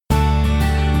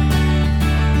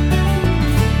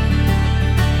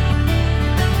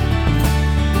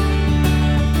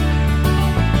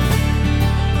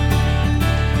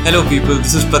Hello people,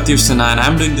 this is Pratyush Sinha and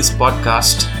I'm doing this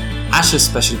podcast, Ashes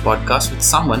special podcast with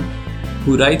someone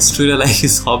who rides thriller like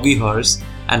his hobby horse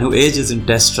and who ages in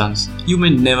test runs. You may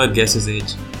never guess his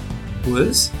age. Who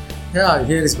is? Yeah,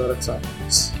 here is Bharath.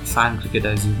 Fan cricketer,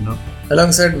 as you know.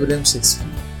 Alongside William Shakespeare.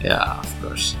 Yeah, of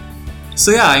course.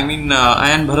 So I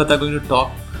and Bharath are going to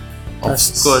talk, of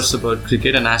course, about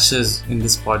cricket and Ashes in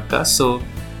this podcast. So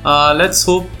let's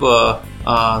hope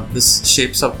this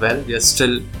shapes up well. We are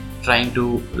still trying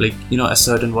to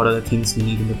ascertain what are the things we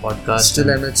need in the podcast.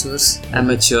 Still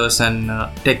amateurs and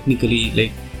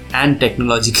technically and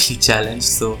technologically challenged.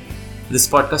 So this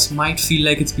podcast might feel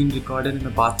like it's been recorded in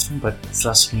a bathroom, but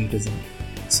trust me, it isn't.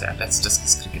 So let's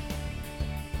discuss cricket.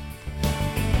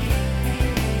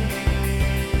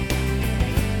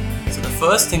 So the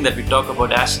first thing that we talk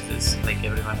about Ashes is, like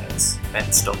everyone else,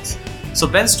 Ben Stokes. So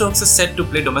Ben Stokes is set to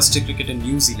play domestic cricket in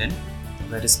New Zealand,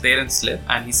 where his parents live,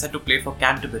 and he's set to play for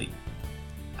Canterbury.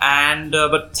 And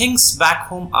but things back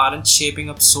home aren't shaping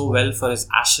up so well for his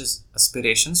Ashes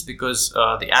aspirations because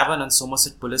the Avon and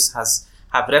Somerset police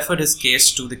have referred his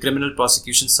case to the Criminal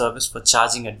Prosecution Service for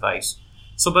charging advice.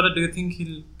 So, Bharath, do you think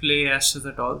he'll play Ashes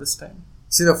at all this time?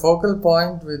 See, the focal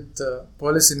point with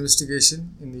police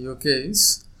investigation in the UK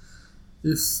is,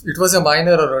 if it was a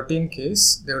minor or routine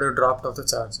case, they would have dropped off the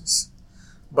charges.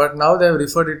 But now they have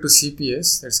referred it to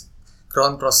CPS, that's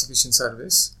Crown Prosecution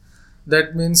Service.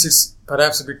 That means it's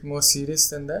perhaps a bit more serious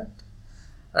than that.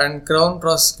 And Crown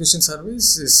Prosecution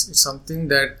Service is something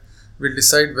that will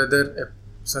decide whether a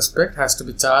suspect has to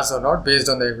be charged or not based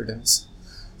on the evidence.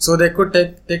 So they could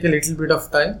take a little bit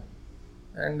of time.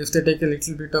 And if they take a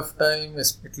little bit of time,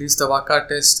 at least the Waka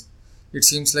test, it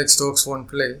seems like Stokes won't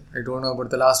play. I don't know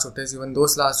about the last two tests, even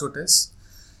those last two tests.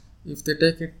 If they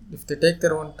take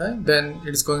their own time, then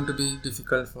it's going to be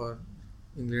difficult for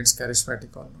England's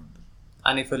charismatic all-rounder.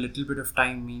 And if a little bit of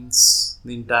time means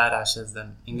the entire Ashes,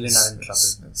 then England are in trouble.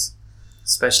 Yes.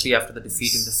 Especially after the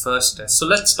defeat in the first test. So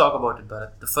let's talk about it,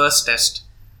 Bharath. The first test.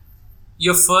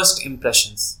 Your first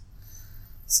impressions.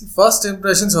 See, first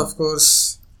impressions, of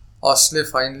course, Australia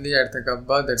finally at the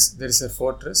Gabba, there is a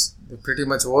fortress. They pretty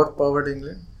much overpowered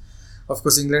England. Of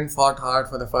course, England fought hard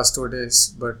for the first 2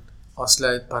 days, but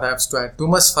Australia perhaps had too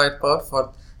much firepower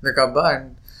for the Gabba,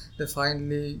 and they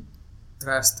finally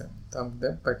thrashed them, thumped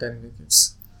them by 10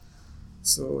 wickets.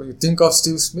 So you think of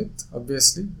Steve Smith,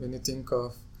 obviously, when you think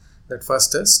of that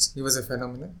first test. He was a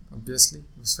phenomenon, obviously.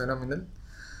 He was phenomenal.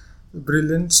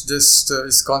 Brilliant, just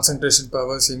his concentration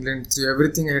powers. England threw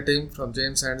everything at him, from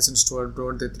James Anderson, Stuart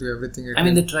Broad, they threw everything at him. I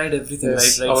mean, they tried everything,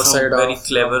 yes, right? Outside from very of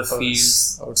clever bumpers,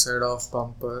 fields. outside of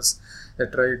bumpers. They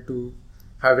tried to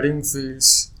have ring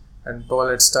fields and ball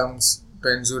at stumps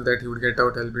to ensure that he would get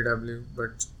out LBW,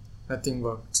 but nothing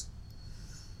worked.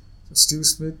 So Steve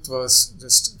Smith was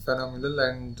just phenomenal,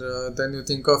 and then you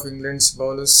think of England's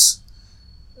bowlers.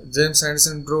 James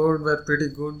Anderson and Broad were pretty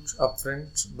good up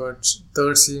front, but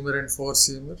third seamer and fourth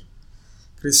seamer,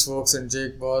 Chris Woakes and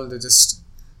Jake Ball, they just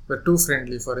were too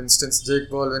friendly. For instance, Jake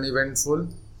Ball, when he went full,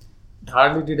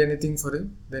 hardly did anything for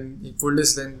him. Then he pulled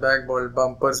his length back, bowled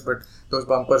bumpers, but those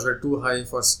bumpers were too high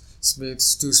for Steve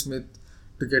Smith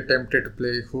to get tempted to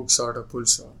play hook shot or pull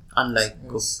shot. Unlike Yes.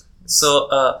 Cook.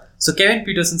 So Kevin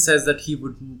Peterson says that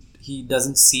he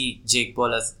doesn't see Jake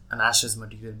Ball as an Ashes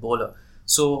material bowler.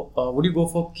 So would you go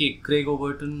for Craig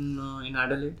Overton in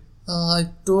Adelaide? I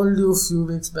told you a few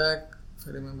weeks back, if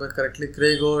I remember correctly,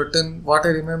 Craig Overton. What I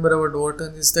remember about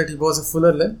Overton is that he was a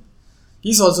fuller length.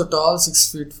 He's also tall,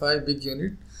 6'5", big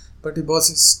unit, but he was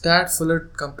a tad fuller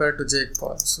compared to Jake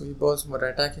Paul. So he was more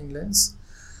attacking lengths.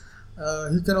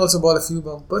 He can also bowl a few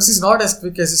bumpers. He's not as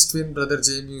quick as his twin brother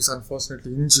Jamie, who's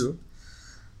unfortunately injured,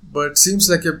 but seems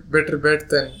like a better bet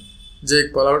than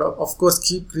Jake Paul. I would, of course,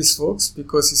 keep Chris Woakes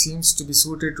because he seems to be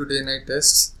suited to day-night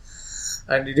tests,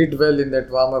 and he did well in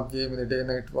that warm-up game, in the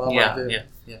day-night warm-up game.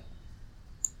 Yeah.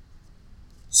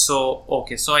 So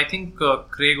I think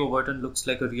Craig Overton looks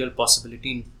like a real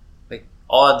possibility,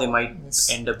 or they might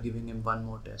end up giving him one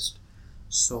more test.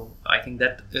 So I think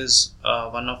that is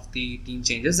one of the team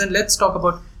changes. And let's talk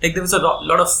about, there was a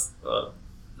lot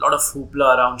of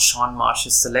hoopla around Sean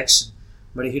Marsh's selection,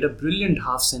 but he hit a brilliant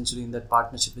half century in that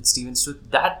partnership with Steven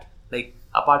Smith. That,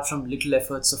 apart from little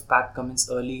efforts of Pat Cummins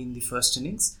early in the first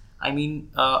innings, I mean,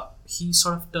 he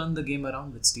sort of turned the game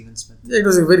around with Steven Smith. Yeah, it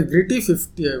was a very gritty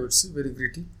 50, I would say, very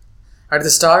gritty. At the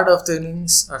start of his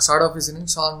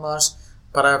innings, Sean Marsh,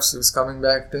 perhaps he was coming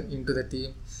back into the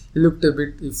team. He looked a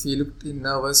bit, if he looked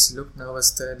nervous, he looked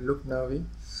nervy.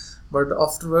 But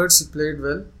afterwards, he played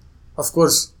well. Of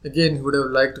course, again, he would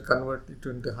have liked to convert it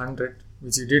into 100,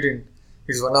 which he didn't.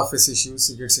 It's one of his issues.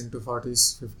 He gets into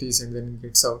 40s, 50s, and then he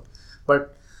gets out.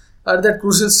 But At that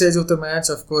crucial stage of the match,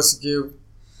 of course, he gave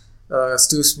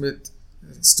Steve Smith.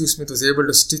 Steve Smith was able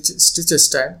to stitch a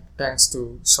stand thanks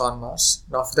to Sean Marsh.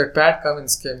 And after that, Pat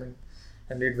Cummins came in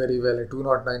and did very well at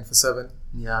 209 for 7.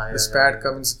 Pat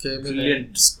Cummins came in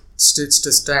and stitched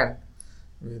a stand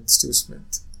with Steve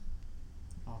Smith.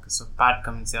 Okay, so Pat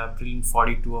Cummins, brilliant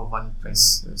 42 of 120.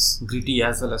 Yes. Gritty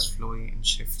as well as flowy in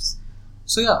shifts.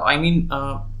 So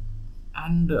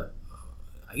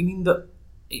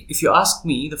if you ask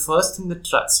me, the first thing that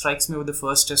strikes me with the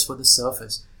first test was the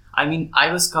surface. I mean,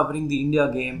 I was covering the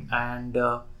India game and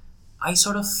I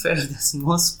sort of felt there's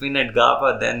more spin at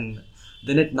Gaba than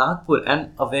at Nagpur,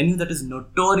 and a venue that is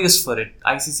notorious for it.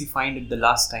 ICC fined it the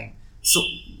last time. So,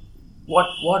 what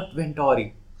went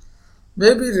awry?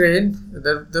 Maybe rain.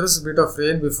 There was a bit of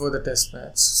rain before the test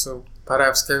match. So,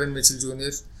 perhaps Kevin Mitchell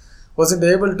Jr. wasn't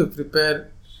able to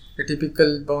prepare a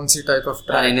typical bouncy type of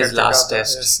track in his last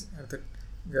test.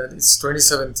 Yes, it's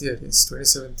 27th year. It's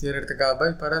 27th year at the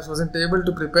Gaba. He perhaps wasn't able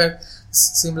to prepare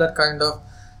similar kind of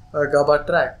Gaba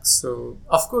track. So,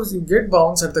 of course, you get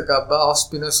bounce at the Gaba. Off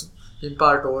spinners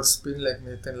impart over spin like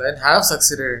Nathan Lyon have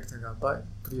succeeded at the Gaba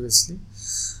previously.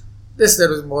 Yes, there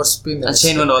was more spin. And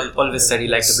Shane always said he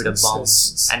liked a bit of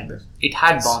bounce. And it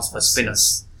had bounce for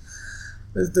spinners.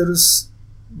 Yes, there was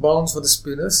bounce for the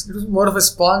spinners. It was more of a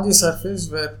spongy surface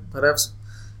where perhaps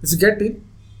if you get in,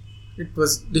 it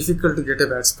was difficult to get a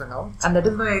batsman out. And that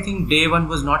is why I think day one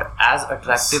was not as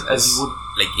attractive as you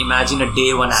would imagine a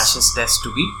day one Ashes test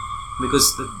to be,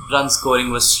 because the run scoring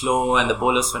was slow and the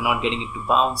bowlers were not getting it to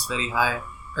bounce very high.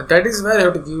 And that is where I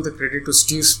have to give the credit to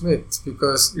Steve Smith,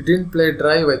 because he didn't play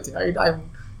drive. I think I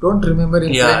don't remember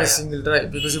him playing a single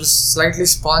drive, because it was slightly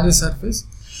spongy surface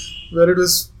where it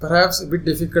was perhaps a bit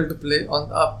difficult to play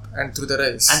on up and through the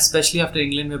race. And especially after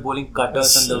England were bowling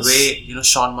cutters and the way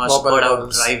Sean Marsh got out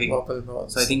driving.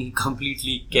 So I think he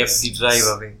completely kept the drive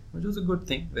away, which was a good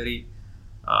thing. Very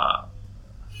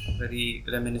very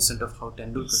reminiscent of how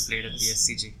Tendulkar played at the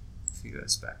SCG a few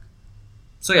years back.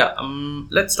 So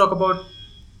let's talk about,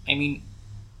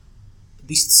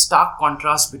 the stark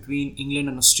contrast between England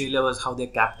and Australia was how their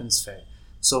captains fared.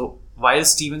 So while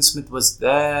Stephen Smith was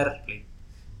there,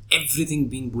 everything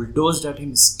being bulldozed at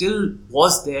him, still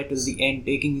was there till the end,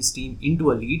 taking his team into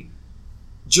a lead.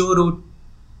 Joe Root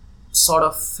sort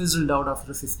of fizzled out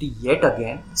after a 50 yet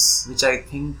again, which I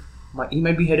think he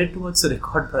might be headed towards a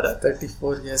record, Bharath.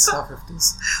 34 years now,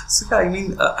 50s. So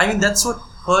that's what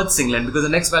hurts England, because the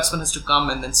next batsman has to come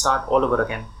and then start all over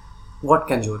again. What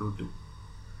can Joe Root do?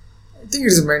 I think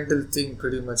it's a mental thing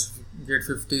pretty much. If you get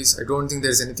 50s, I don't think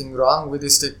there's anything wrong with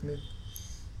his technique.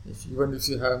 Even if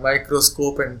you have a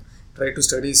microscope and try to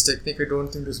study his technique, I don't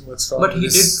think there's much wrong. But he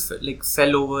did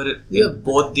fell over in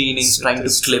both the innings trying to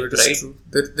clip, right? True.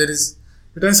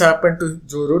 It has happened to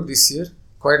Joe Root this year.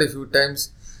 Quite a few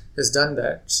times he has done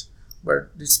that.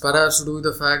 But it's perhaps to do with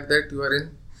the fact that you are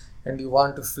in and you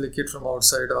want to flick it from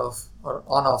outside off or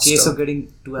on off. Case of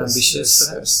getting too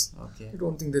ambitious. Yes. Okay. I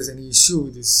don't think there's any issue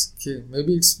with this game.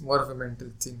 Maybe it's more of a mental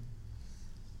thing.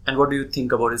 And what do you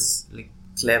think about his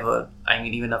clever,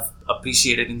 even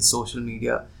appreciated in social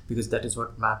media, because that is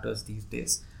what matters these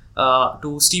days,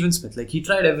 to Stephen Smith? He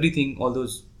tried everything, all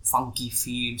those funky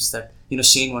fields that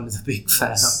Shane Warne is a big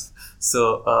fan of.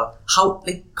 So how,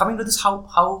 coming to this,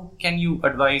 how can you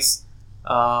advise,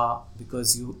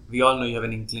 because we all know you have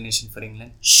an inclination for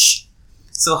England. Shh.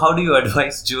 So how do you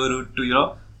advise Joe Root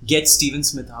to get Stephen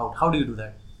Smith out? How do you do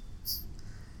that?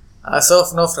 As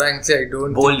of now, frankly, I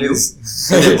don't bowl think you.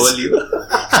 Bowl you.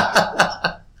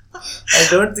 I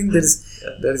don't think there's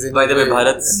any. By the way,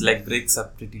 Bharat's leg breaks are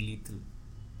pretty lethal.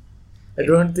 I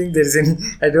don't think there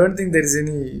is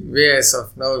any way as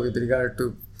of now with regard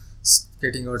to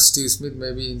getting out Steve Smith.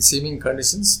 Maybe in seaming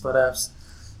conditions, perhaps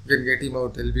you can get him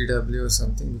out LBW or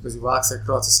something, because he walks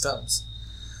across the stumps.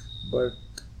 But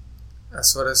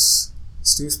as far as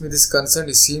Steve Smith is concerned,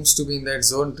 he seems to be in that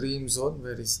dream zone,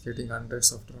 where he's getting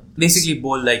hundreds of runs. Basically,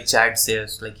 bowl like Chad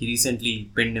says, he recently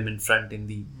pinned him in front in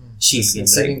the Shield game,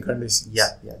 seaming conditions.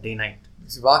 Yeah, day-night.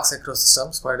 He walks across the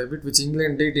stumps quite a bit, which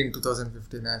England did in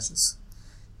 2015 Ashes,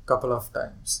 couple of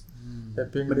times.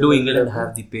 But do England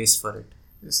have the pace for it?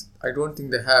 Yes, I don't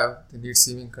think they have. They need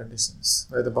seaming conditions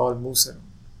where the ball moves around.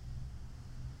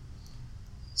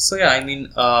 So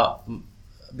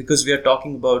because we are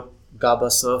talking about Gaba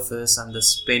surface and the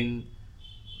spin,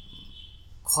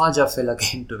 Khwaja fell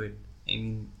again to it.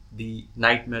 The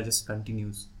nightmare just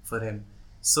continues for him.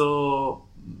 So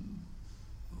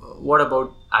what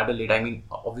about Adelaide?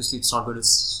 Obviously it's not going to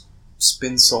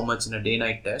spin so much in a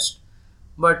day-night test,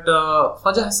 but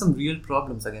Khwaja has some real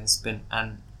problems against spin,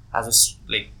 and as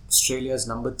Australia's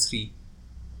number 3,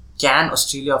 can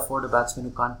Australia afford a batsman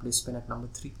who can't play spin at number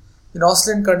 3? In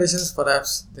Australian conditions,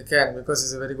 perhaps they can, because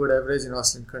he's a very good average in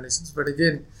Australian conditions. But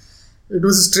again, it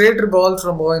was a straighter ball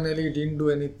from Moeen Ali. He didn't do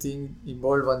anything. He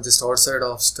bowled one just outside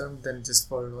off stump, then just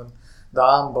bowled one the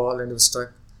arm ball, and he was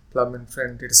struck plumb in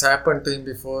front. It has happened to him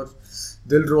before.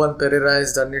 Dilruwan Pereira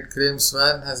has done it. Graham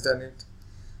Swan has done it.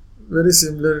 Very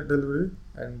similar delivery,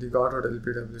 and he got out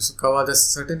LBW. So Khawaja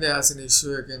certainly has an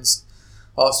issue against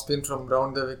off spin from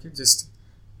round the wicket. Just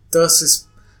plonks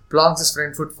his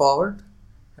front foot forward,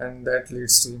 and that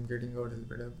leads to him getting out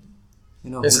LBW.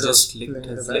 Who just licked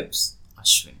his lips?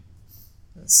 Ashwin.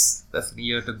 Yes. That's a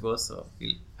year to go, so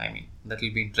that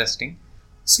will be interesting.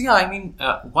 So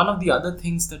yeah, one of the other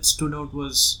things that stood out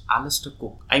was Alistair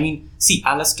Cook.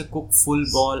 Alistair Cook full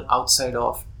ball outside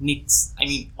off nicks.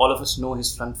 All of us know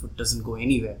his front foot doesn't go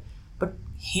anywhere, but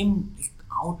him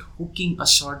out hooking a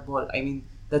short ball,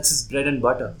 that's his bread and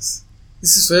butter. This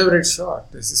is his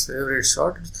favorite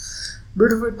shot.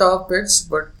 Bit of a top edge,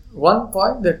 but one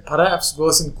point that perhaps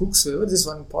goes in Cook's favor, this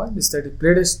one point, is that he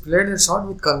played a shot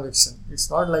with conviction. It's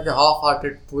not like a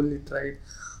half-hearted pull he tried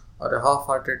or a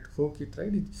half-hearted hook he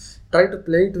tried. He tried to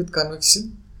play it with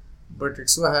conviction, but it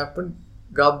so happened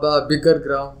Gabba, bigger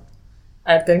ground.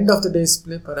 At the end of the day's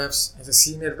play, perhaps as a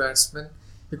senior batsman,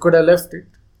 he could have left it,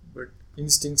 but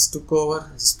instincts took over.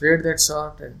 He just played that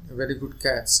shot, and a very good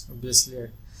catch. Obviously, a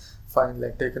fine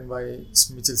leg taken by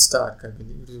Mitchell Stark, I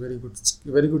believe. It was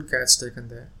a very good catch taken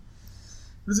there.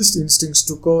 It was just instincts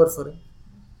took over for him.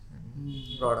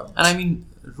 Got out. And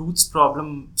Root's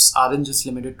problems aren't just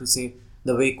limited to, say,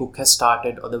 the way Cook has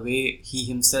started or the way he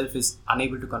himself is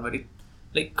unable to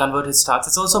convert his starts.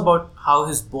 It's also about how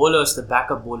his bowlers, the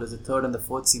backup bowlers, the third and the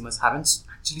fourth seamers, haven't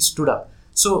actually stood up.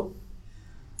 So,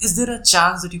 is there a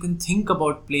chance that you can think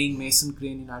about playing Mason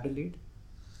Crane in Adelaide?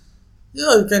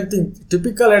 Yeah, you can think.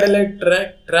 Typical Adelaide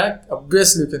track,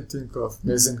 obviously you can think of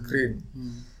Mason Crane.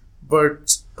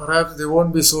 But perhaps they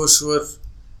won't be so sure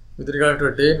with regard to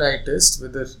a day-night test,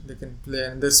 whether they can play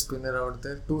another spinner out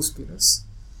there, 2 spinners.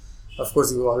 Of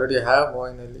course, you already have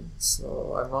Moeen Ali,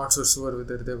 so I'm not so sure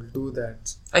whether they will do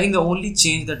that. I think the only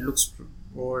change that looks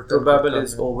probable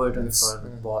is Overton for the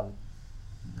ball.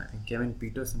 I think Kevin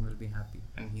Peterson will be happy,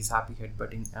 and he's happy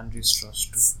headbutting Andrew Strauss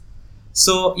too.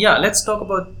 So, yeah, let's talk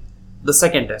about the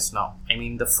second test now.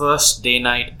 The first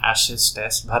day-night Ashes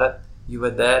test. Bharath, you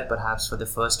were there perhaps for the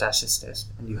first Ashes test,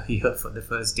 and you were here for the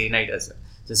first day-night as well.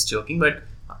 Just joking, but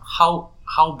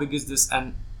how big is this,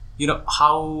 and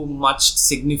how much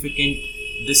significant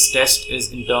this test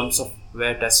is in terms of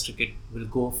where Test cricket will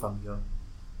go from here?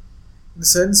 In the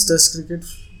sense, Test cricket...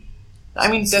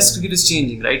 Test cricket is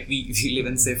changing, right? We live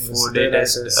in, say, 4-day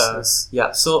test.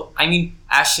 Yeah, so,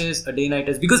 Ashes, a day-night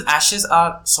test, because Ashes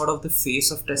are sort of the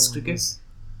face of Test cricket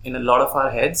in a lot of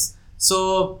our heads.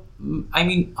 So,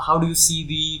 how do you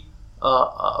see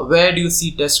where do you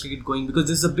see Test cricket going? Because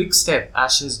this is a big step.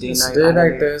 Ashes, day-night.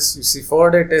 Day-night test. You see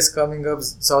 4-day test coming up.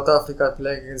 South Africa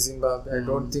playing against Zimbabwe. I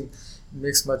don't think it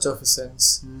makes much of a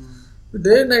sense. But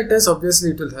day-night test,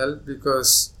 obviously it will help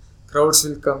because crowds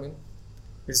will come in.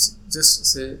 It's just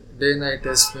say day-night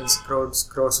test means crowds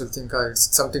will think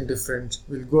it's something different.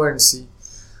 We'll go and see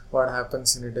what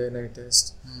happens in a day-night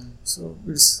test. So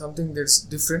it's something that's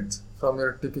different from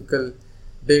your typical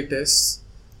day test.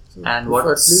 So and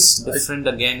what's different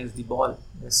again is the ball.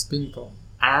 Yes, ping pong.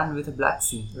 And with a black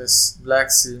seam. Yes,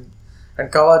 black seam. And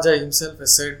Khawaja himself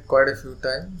has said quite a few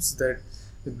times that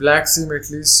with black seam at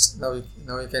least now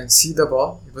you can see the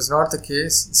ball. It was not the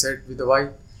case, he said, with the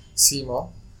white seam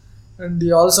on. And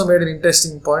he also made an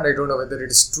interesting point. I don't know whether it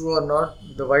is true or not.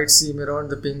 The white seam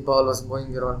around the pink ball was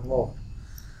moving around more.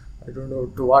 I don't know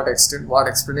to what extent, what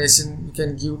explanation you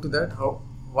can give to that,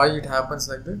 why it happens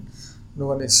like that. No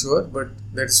one is sure, but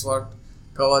that's what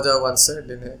Khawaja once said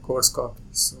in a course copy.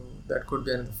 So that could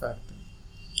be another factor.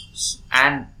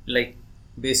 And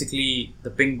basically the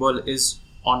pink ball is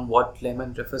on what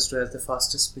Lemon refers to as the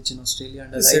fastest pitch in Australia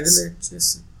under lights. Adelaide,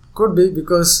 yes, could be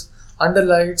because under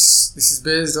lights, this is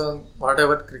based on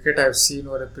whatever cricket I have seen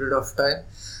over a period of time.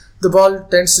 The ball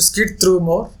tends to skid through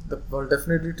more. The ball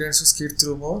definitely tends to skid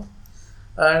through more.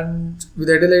 And with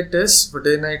Adelaide test, for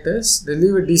day-night test, they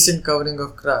leave a decent covering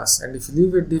of grass. And if you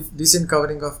leave a decent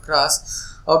covering of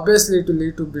grass, obviously it will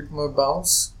lead to a bit more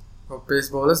bounce for pace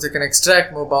bowlers. They can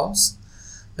extract more bounce.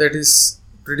 That is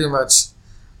pretty much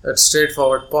a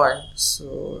straightforward point.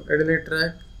 So Adelaide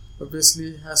track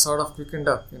obviously has sort of quickened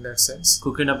up in that sense.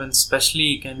 Quickened up, and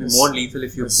especially can be more lethal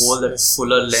if you bowl that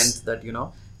fuller length that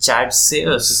Chad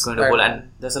Sayers is going to bowl.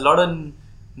 And there's a lot on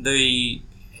the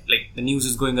news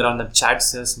is going around that Chad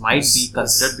Sayers might be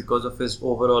considered because of his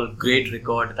overall great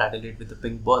record at Adelaide with the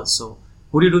pink ball. So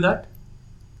would you do that?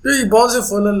 Yeah, he bowls a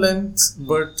fuller length,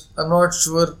 but I'm not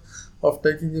sure of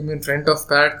taking him in front of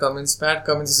Pat Cummins. Pat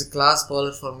Cummins is a class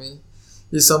bowler for me.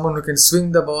 He's someone who can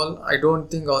swing the ball. I don't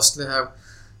think Australia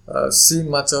have seen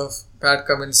much of Pat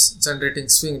Cummins generating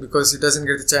swing because he doesn't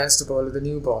get the chance to bowl with the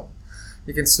new ball.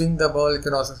 He can swing the ball. He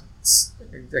can also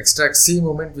extract seam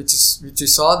movement, which you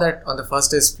saw that on the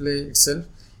first test play itself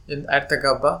at the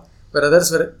Gabba, where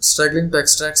others were struggling to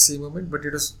extract seam movement, but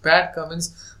it was Pat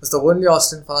Cummins was the only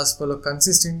Australian fast bowler who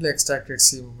consistently extracted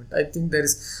seam movement. I think there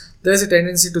is a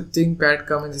tendency to think Pat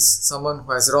Cummins is someone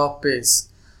who has raw pace.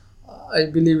 I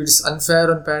believe it is unfair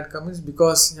on Pat Cummins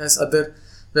because he has other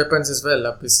weapons as well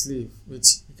up his sleeve,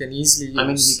 which he can easily use. I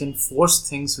mean, he can force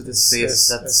things with his pace.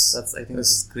 That's I think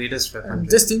his greatest weapon. And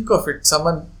just think of it,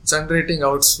 someone generating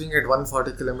outswing at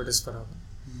 140 kilometers per hour.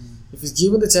 If he's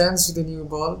given the chance with a new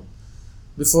ball,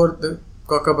 before the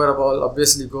Kookaburra ball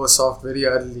obviously goes off very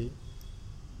early,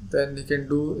 then he can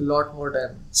do a lot more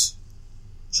damage.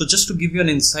 So just to give you an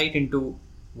insight into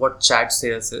what Chad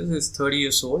Sayers is, he's 30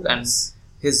 years old and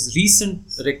his recent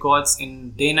records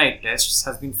in day-night tests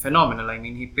has been phenomenal. I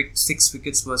mean, he picked 6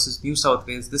 wickets versus New South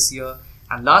Wales this year,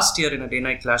 and last year in a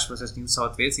day-night clash versus New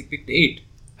South Wales, he picked 8.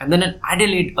 And then in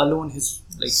Adelaide alone,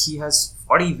 he has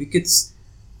 40 wickets.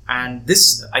 And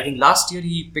this, I think last year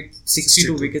he picked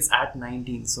 62 wickets at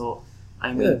 19. So,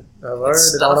 I mean,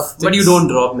 it's tough. But you don't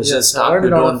drop Mitchell Starc, you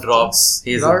don't drop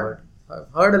Hazelwood.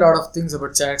 I've heard a lot of things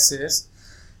about Chad Sayers.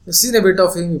 I've seen a bit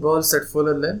of him. He bowls at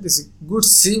fuller length. He's a good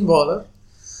seam bowler.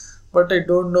 But I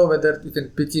don't know whether you can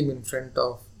pick him in front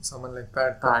of someone like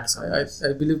Pat Cummins.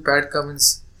 I believe Pat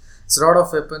Cummins has a lot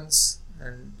of weapons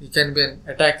and he can be an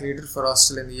attack leader for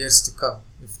Australia in the years to come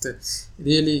if they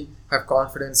really have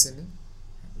confidence in him.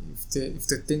 If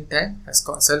the think tank has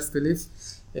self-belief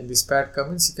in this Pat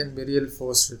Cummins, he can be a real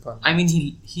force to contest. I mean,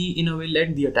 he in a way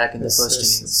led the attack in the first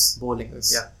innings, bowling.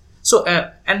 Yeah. So,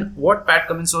 and what Pat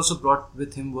Cummins also brought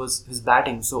with him was his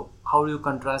batting. So, how do you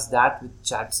contrast that with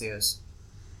Chad Sayers?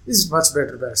 He's much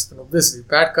better batsman, obviously.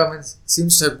 Pat Cummins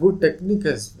seems to have good technique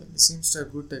as well. He seems to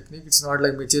have good technique. It's not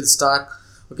like Mitchell Starc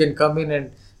who can come in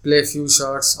and play a few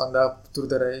shots on the up through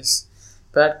the rise.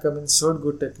 Pat Cummins showed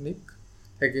good technique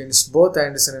against both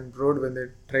Anderson and Broad when they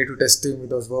tried to test him with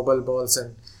those wobble balls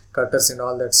and cutters and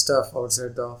all that stuff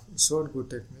outside the off. He showed good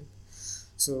technique.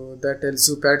 So that tells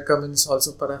you Pat Cummins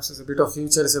also perhaps has a bit of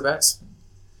future as a batsman.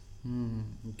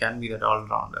 He can be that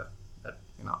all-rounder that,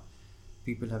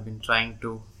 people have been trying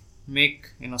to make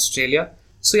in Australia.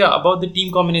 So yeah, about the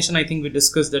team combination, I think we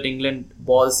discussed that England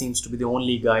ball seems to be the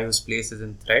only guy whose place is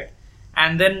in threat.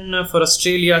 And then for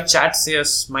Australia, Chad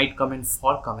Sayers might come in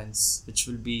for Cummins, which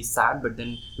will be sad, but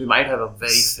then we might have a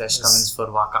very fresh Cummins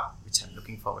for Waka, which I'm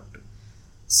looking forward to.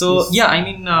 So yeah, I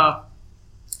mean,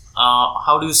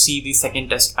 how do you see the second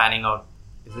test panning out?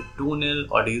 Is it 2-0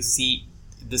 or do you see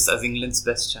this as England's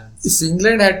best chance? If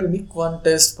England had to nick one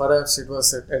test, perhaps it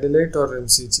was at Adelaide or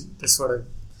MCG. That's what I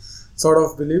sort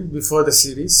of believe before the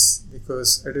series,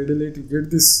 because at Adelaide you get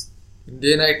this in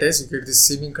day-night test, you get these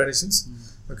seaming conditions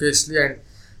occasionally, and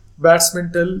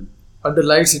batsmen tell under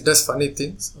lights it does funny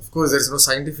things. Of course, there is no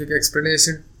scientific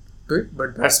explanation to it,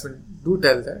 but batsmen do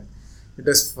tell that it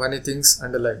does funny things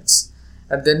under lights.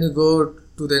 And then you go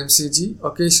to the MCG,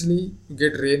 occasionally you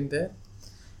get rain there,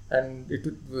 and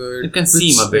you can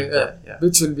seam a bit there,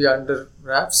 which will be under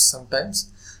wraps sometimes.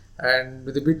 And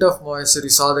with a bit of moisture, you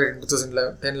saw that in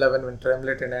 2010-11 when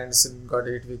Tremlett and Anderson got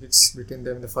 8 wickets between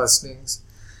them in the first innings.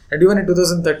 And even in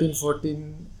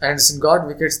 2013-14, Anderson got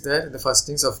wickets there in the first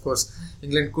innings. Of course,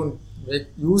 England couldn't make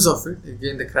use of it.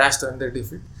 Again, they crashed on their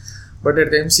defeat. But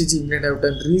at the MCG, England have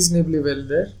done reasonably well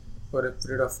there for a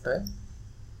period of time,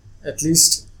 at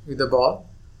least with the ball.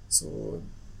 So,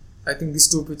 I think these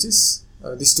two pitches,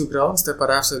 these two grounds, they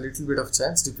perhaps a little bit of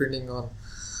chance depending on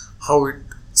how it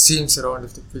seems around,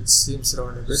 if the pitch seems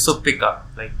around a bit. So, pick up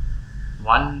like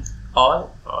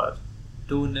 1-all or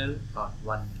 2-0 or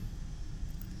 1-0.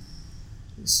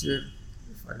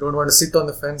 I don't want to sit on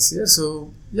the fence here.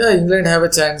 So, yeah, England have a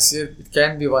chance here. It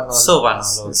can be 1-all. So,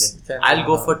 1-all, okay. I'll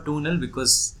go for 2-0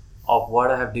 because of what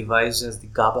I have devised as the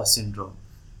Gabba syndrome.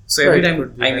 So, every time,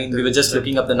 we were just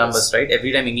looking up the numbers, right?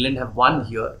 Every time England have won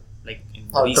here, like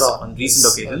on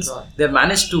recent occasions, they've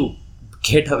managed to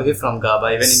get away from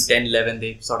Gabba. Even in 10-11,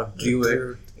 they sort of drew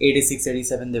it.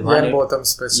 86-87, they won Ian Botham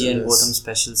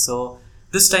special. So,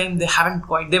 this time they haven't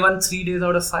quite. They won 3 days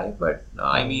out of 5, but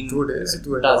 2 days, it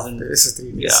 2.5 days,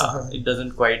 3 days. Yeah, it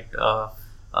doesn't quite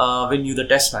win you the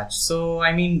test match. So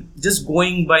I mean, just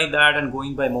going by that and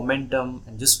going by momentum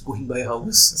and just going by how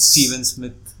Stephen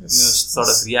Smith sort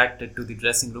of reacted to the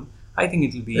dressing room, I think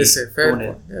it will be. That's a fair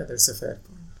point. Yeah, that's a fair point.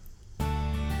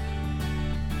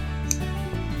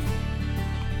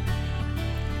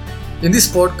 In this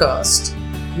podcast,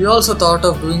 we also thought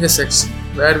of doing a section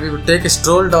where we would take a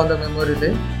stroll down the memory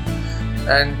lane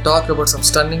and talk about some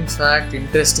stunning fact,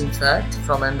 interesting fact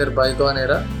from another bygone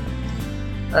era.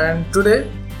 And today,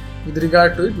 with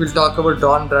regard to it, we'll talk about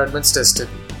Don Bradman's test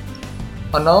debut.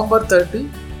 On November 30,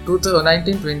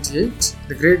 1928,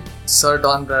 the great Sir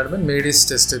Don Bradman made his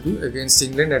test debut against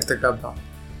England at the Gabba.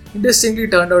 Interestingly,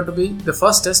 it turned out to be the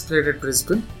first test played at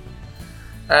Brisbane.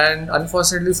 And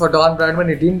unfortunately for Don Bradman,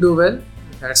 he didn't do well.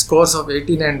 He had scores of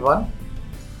 18 and 1.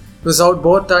 He was out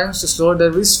both times to slow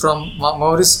derbies from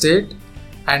Maurice Tate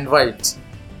and White.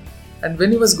 And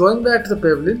when he was going back to the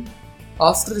pavilion,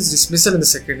 after his dismissal in the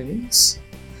second innings,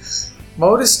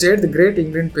 Maurice Tate, the great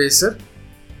England pacer,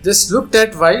 just looked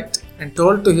at White and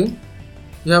told to him,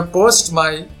 "You have poached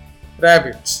my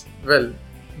rabbit." Well,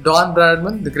 Don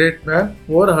Bradman, the great man,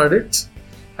 overheard it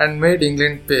and made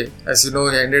England pay. As you know,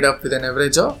 he ended up with an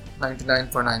average of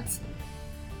 99.94.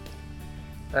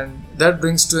 And that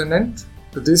brings to an end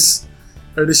to this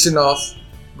edition of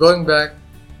Going Back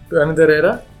to Another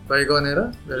Era, Bygone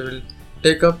Era, where we'll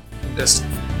take up interesting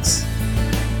facts.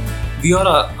 We all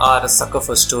are a sucker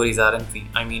for stories, aren't we?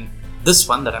 I mean, this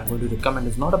one that I'm going to recommend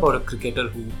is not about a cricketer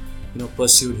who,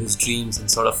 pursued his dreams and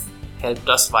sort of helped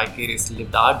us vicariously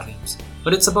live our dreams.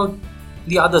 But it's about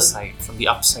the other side, from the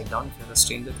upside down, if you're a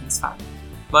Stranger Things fan.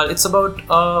 Well, it's about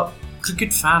a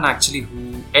cricket fan actually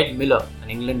Ed Miller, an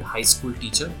England high school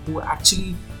teacher, who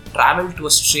actually travelled to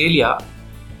Australia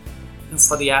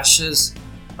for the Ashes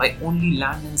by only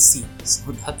land and sea.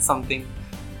 So that's something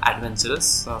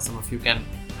adventurous. Some of you can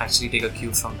actually take a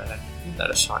cue from that and give that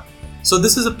a shot. So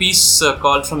this is a piece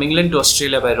called From England to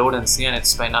Australia by Road and Sea, and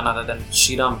it's by none other than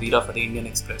Sriram Veera for the Indian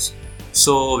Express.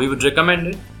 So we would recommend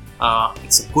it.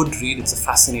 It's a good read, it's a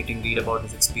fascinating read about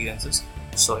his experiences.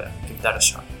 So yeah, give that a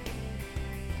shot.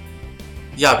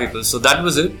 Yeah, people, so that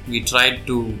was it. We tried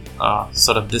to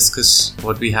sort of discuss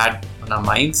what we had on our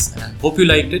minds, and hope you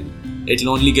liked it.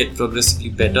 It'll only get progressively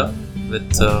better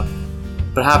with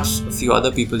perhaps a few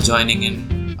other people joining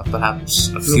in,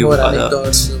 perhaps a few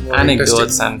other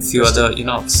anecdotes and few other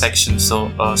sections.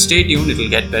 So stay tuned, it'll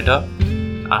get better,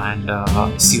 and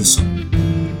see you soon.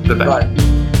 Bye.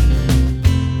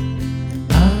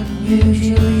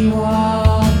 Usually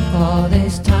warm for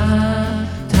this time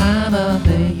of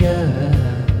the year.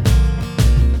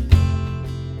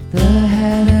 The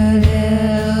headed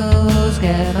hills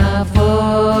get my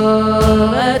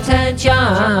full attention.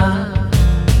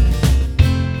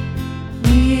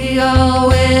 We all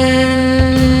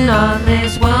win on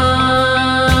this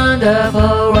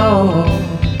wonderful road.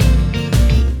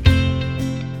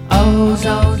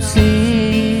 Ozone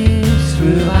seeps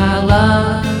through my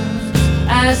lungs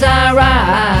as I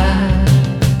ride.